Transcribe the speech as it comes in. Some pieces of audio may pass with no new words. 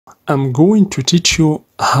I'm going to teach you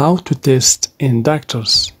how to test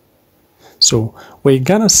inductors. So we're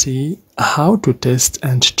gonna see how to test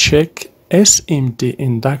and check SMD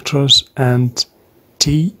inductors and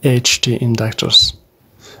THT inductors.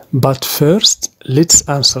 But first, let's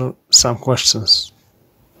answer some questions.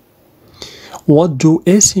 What do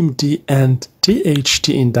SMD and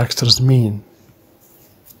THT inductors mean?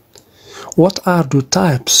 What are the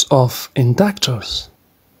types of inductors?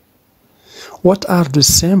 What are the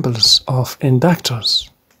symbols of inductors?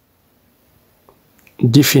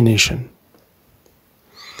 Definition.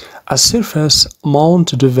 A surface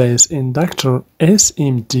mount device inductor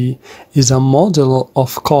SMD is a model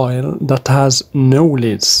of coil that has no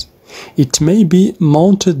leads. It may be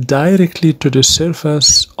mounted directly to the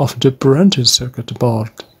surface of the printed circuit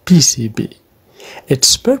board PCB.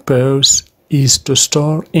 Its purpose is to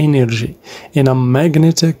store energy in a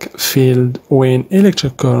magnetic field when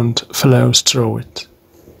electric current flows through it.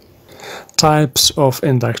 Types of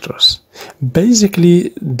inductors.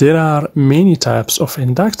 Basically, there are many types of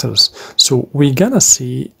inductors, so we're gonna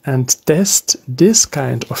see and test this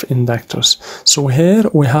kind of inductors. So here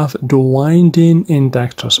we have the winding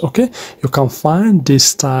inductors. Okay, you can find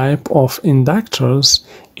this type of inductors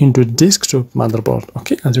in the desktop motherboard.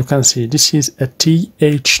 Okay, as you can see, this is a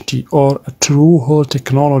THT or a true hole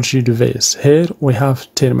technology device. Here we have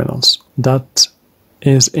terminals that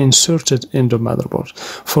is inserted in the motherboard.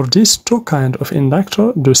 For these two kind of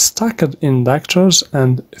inductor, the stacked inductors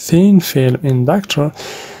and thin film inductor,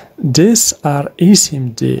 these are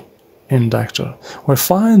SMD inductor. We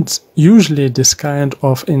find usually this kind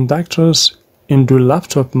of inductors in the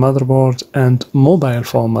laptop motherboard and mobile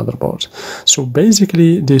phone motherboard. So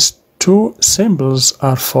basically these two symbols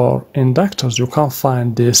are for inductors. You can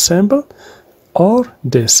find this symbol or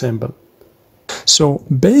this symbol. So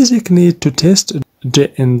basically to test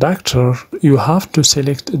the inductor, you have to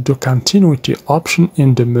select the continuity option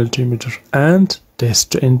in the multimeter and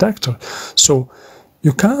test the inductor. So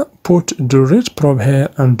you can put the red probe here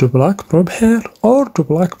and the black probe here, or the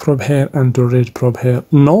black probe here and the red probe here,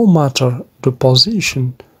 no matter the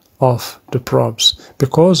position of the probes,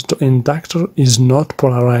 because the inductor is not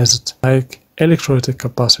polarized like electrolytic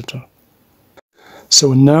capacitor.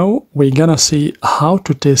 So now we're gonna see how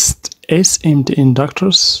to test SMD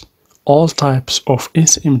inductors, all types of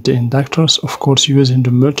SMD inductors, of course using the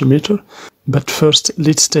multimeter. But first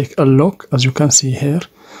let's take a look, as you can see here,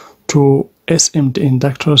 to SMD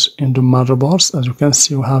inductors in the motherboards. As you can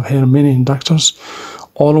see, we have here many inductors.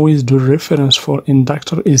 Always the reference for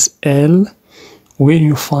inductor is L. When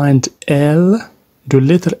you find L, the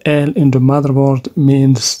letter L in the motherboard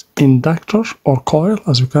means inductor or coil,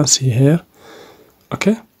 as you can see here.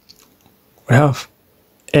 Okay, we have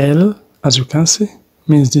L, as you can see,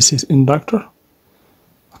 means this is inductor.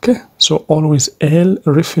 Okay, so always L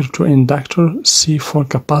refer to inductor, C for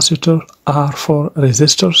capacitor, R for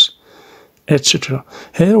resistors, etc.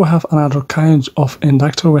 Here we have another kind of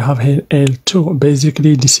inductor. We have here L2.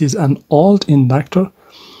 Basically this is an old inductor.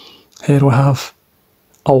 Here we have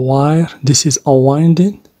a wire. This is a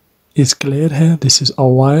winding. It's clear here. This is a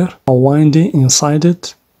wire, a winding inside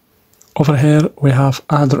it. Over here we have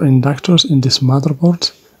other inductors in this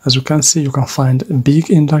motherboard. As you can see, you can find big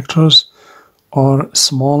inductors or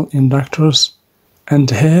small inductors. And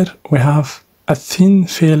here we have a thin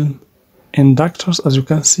film inductors, as you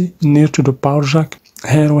can see, near to the power jack.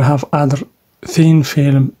 Here we have other thin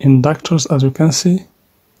film inductors, as you can see.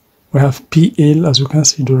 We have PL, as you can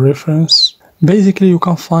see, the reference. Basically, you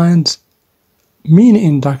can find many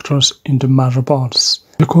inductors in the motherboards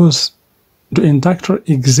because the inductor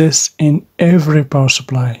exists in every power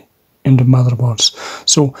supply in the motherboards.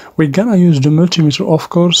 So we're gonna use the multimeter, of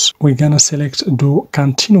course. We're gonna select the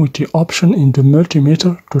continuity option in the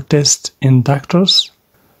multimeter to test inductors.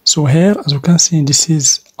 So here, as you can see, this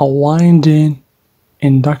is a winding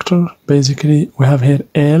inductor. Basically, we have here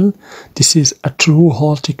L. This is a true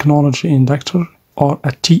hole technology inductor or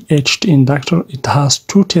a THT inductor. It has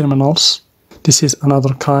two terminals. This is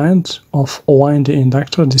another kind of winding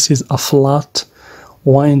inductor. This is a flat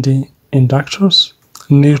winding inductors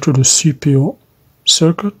near to the CPU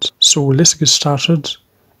circuit. So let's get started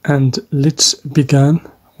and let's begin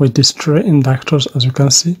with these three inductors, as you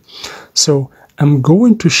can see. So I'm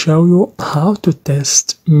going to show you how to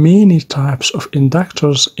test many types of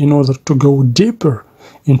inductors in order to go deeper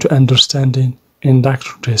into understanding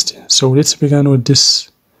inductor testing. So let's begin with this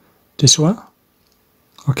one.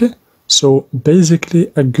 Okay, so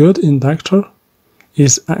basically a good inductor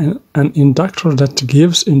is an inductor that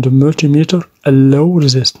gives in the multimeter a low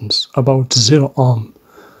resistance, about 0 ohm.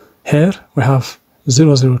 Here we have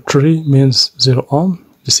 003 means 0 ohm.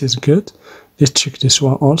 This is good. Let's check this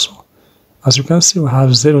one also. As you can see, we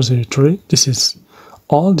have 003. This is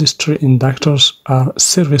all these three inductors are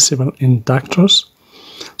serviceable inductors.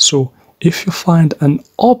 So if you find an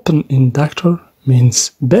open inductor,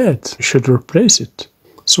 means bad, you should replace it.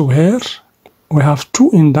 So here we have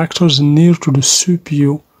two inductors near to the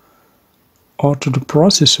CPU or to the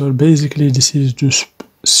processor. Basically, this is the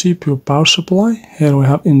CPU power supply. Here we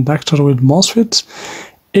have inductor with MOSFETs.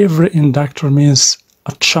 Every inductor means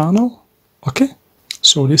a channel. Okay,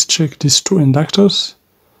 so let's check these two inductors.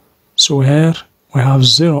 So here we have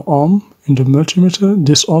 0 ohm in the multimeter.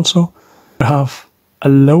 This also we have a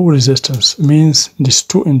low resistance, means these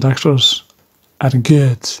two inductors are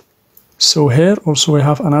good. So here also we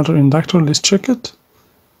have another inductor. Let's check it.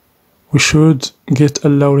 We should get a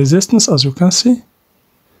low resistance, as you can see.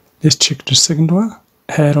 Let's check the second one.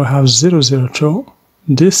 Here we have 002.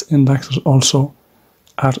 These inductors also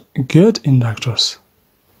are good inductors.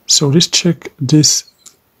 So let's check these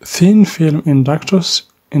thin film inductors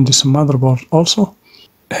in this motherboard also.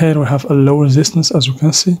 Here we have a low resistance, as you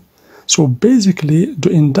can see. So basically the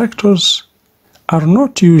inductors are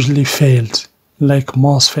not usually failed like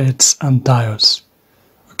MOSFETs and diodes.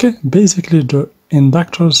 Okay, basically the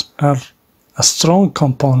inductors are a strong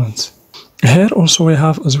component. Here also we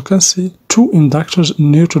have, as you can see, two inductors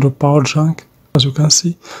near to the power jack, as you can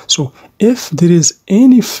see. So if there is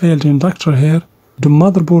any failed inductor here, the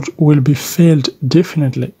motherboard will be failed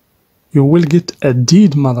definitely. You will get a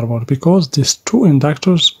dead motherboard because these two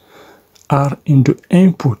inductors are in the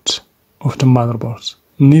input of the motherboard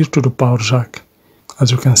near to the power jack.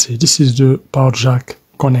 As you can see, this is the power jack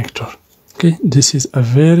connector. Okay, this is a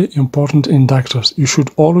very important inductor. You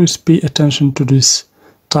should always pay attention to this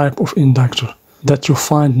type of inductor that you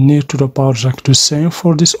find near to the power jack. The same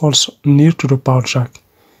for this also near to the power jack.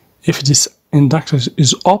 If this inductor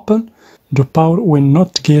is open, the power will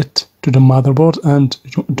not get to the motherboard and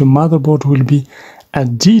the motherboard will be a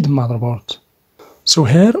dead motherboard. So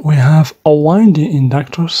here we have a winding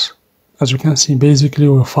inductors. As you can see, basically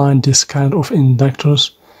we'll find this kind of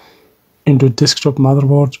inductors in the desktop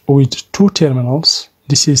motherboard with two terminals.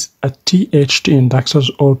 This is a THT inductors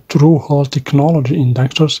or True Hole Technology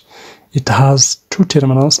inductors. It has two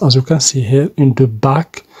terminals. As you can see here in the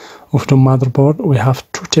back of the motherboard, we have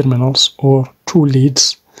two terminals or two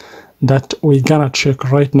leads that we're gonna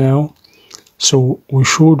check right now. So we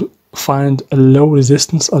should find a low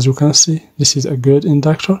resistance. As you can see, this is a good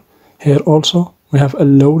inductor. Here also we have a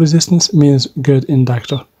low resistance, means good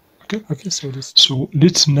inductor. Okay, so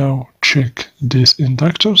let's now check these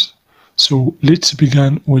inductors. So let's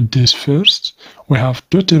begin with this first. We have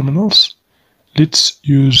two terminals. Let's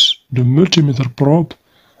use the multimeter probe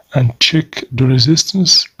and check the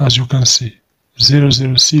resistance. As you can see,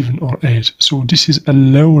 007 or 8. So this is a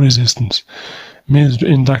low resistance, means the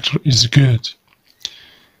inductor is good.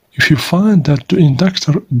 If you find that the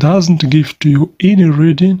inductor doesn't give to you any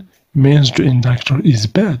reading, means the inductor is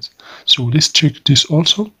bad. So let's check this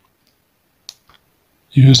also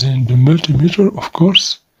using the multimeter, of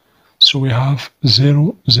course. So we have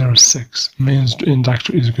 006, means the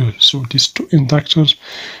inductor is good. So these two inductors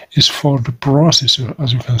is for the processor,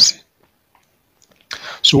 as you can see.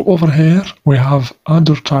 So over here we have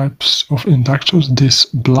other types of inductors. These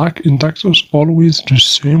black inductors always the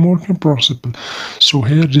same working principle. So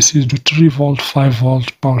here this is the 3 volt 5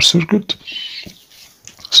 volt power circuit.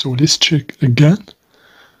 So let's check again.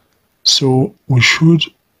 So we should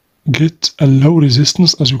get a low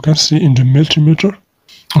resistance, as you can see in the multimeter.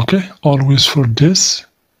 Okay, always for this.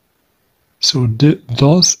 So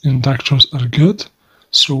those inductors are good.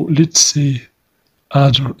 So let's see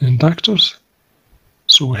other inductors.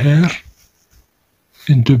 So here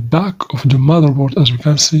in the back of the motherboard, as you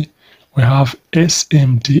can see, we have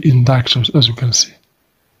SMD inductors, as you can see.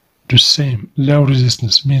 The same, low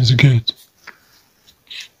resistance, means good.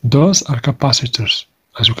 Those are capacitors,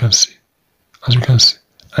 as you can see.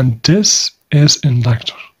 And this is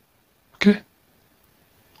inductor. Okay,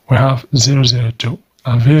 we have 002,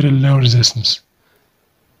 a very low resistance.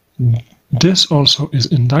 This also is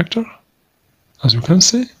inductor, as you can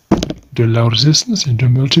see, the low resistance in the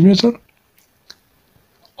multimeter.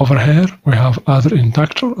 Over here we have other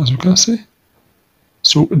inductor, as you can see.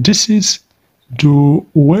 So this is the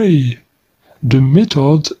way, the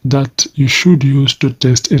method that you should use to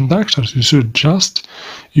test inductors. You should just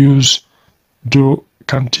use the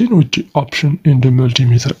continuity option in the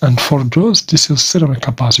multimeter, and for those this is ceramic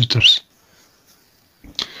capacitors.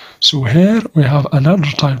 So here we have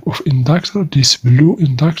another type of inductor, this blue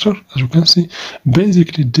inductor, as you can see.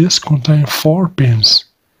 Basically this contains 4 pins.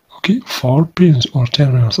 Okay, 4 pins or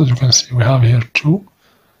terminals, as you can see. We have here 2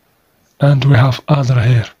 and we have other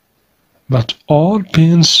here. but all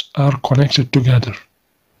pins are connected together.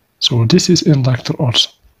 So this is inductor also.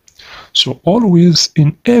 So always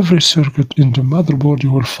in every circuit in the motherboard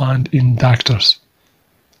you will find inductors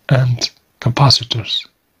and capacitors.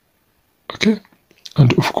 Okay?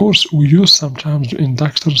 And of course we use sometimes the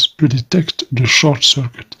inductors to detect the short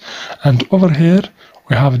circuit. And over here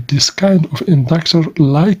we have this kind of inductor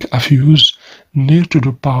like a fuse near to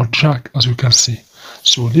the power jack, as you can see.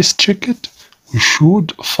 So let's check it. We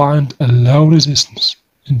should find a low resistance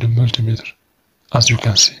in the multimeter, as you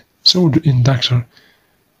can see. So the inductor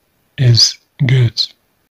is good.